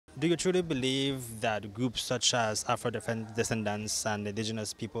Do you truly believe that groups such as Afro-descendants and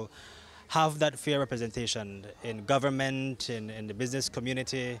indigenous people have that fair representation in government, in the business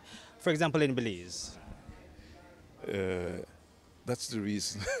community, for example, in Belize? Uh, that's the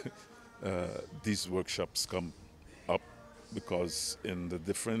reason these workshops come up, because in the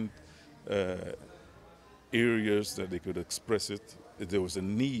different uh, areas that they could express it, there was a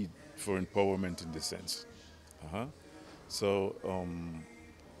need for empowerment in this sense. Uh-huh. So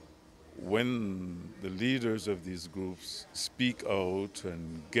when the leaders of these groups speak out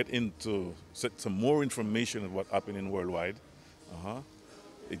and get into set some more information of what's happening worldwide, uh-huh,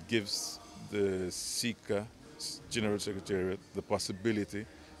 it gives the SICA General Secretariat the possibility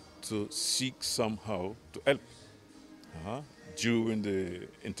to seek somehow to help uh-huh, during the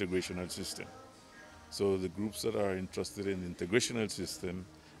integrational system. So the groups that are interested in the integrational system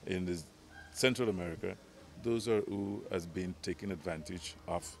in the Central America, those are who has been taking advantage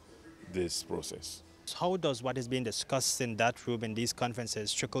of this process. How does what is being discussed in that room in these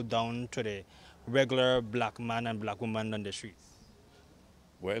conferences trickle down to the regular black man and black woman on the streets?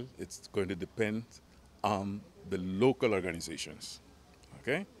 Well, it's going to depend on the local organizations,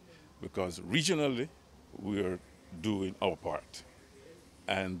 okay? Because regionally, we are doing our part.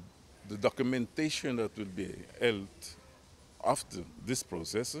 And the documentation that will be held after this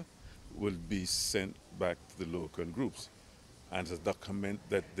process will be sent back to the local groups and a document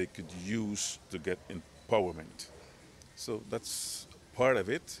that they could use to get empowerment. So that's part of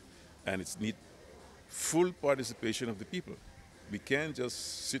it, and it's need full participation of the people. We can't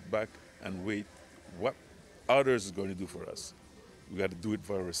just sit back and wait what others are going to do for us. We got to do it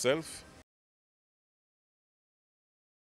for ourselves,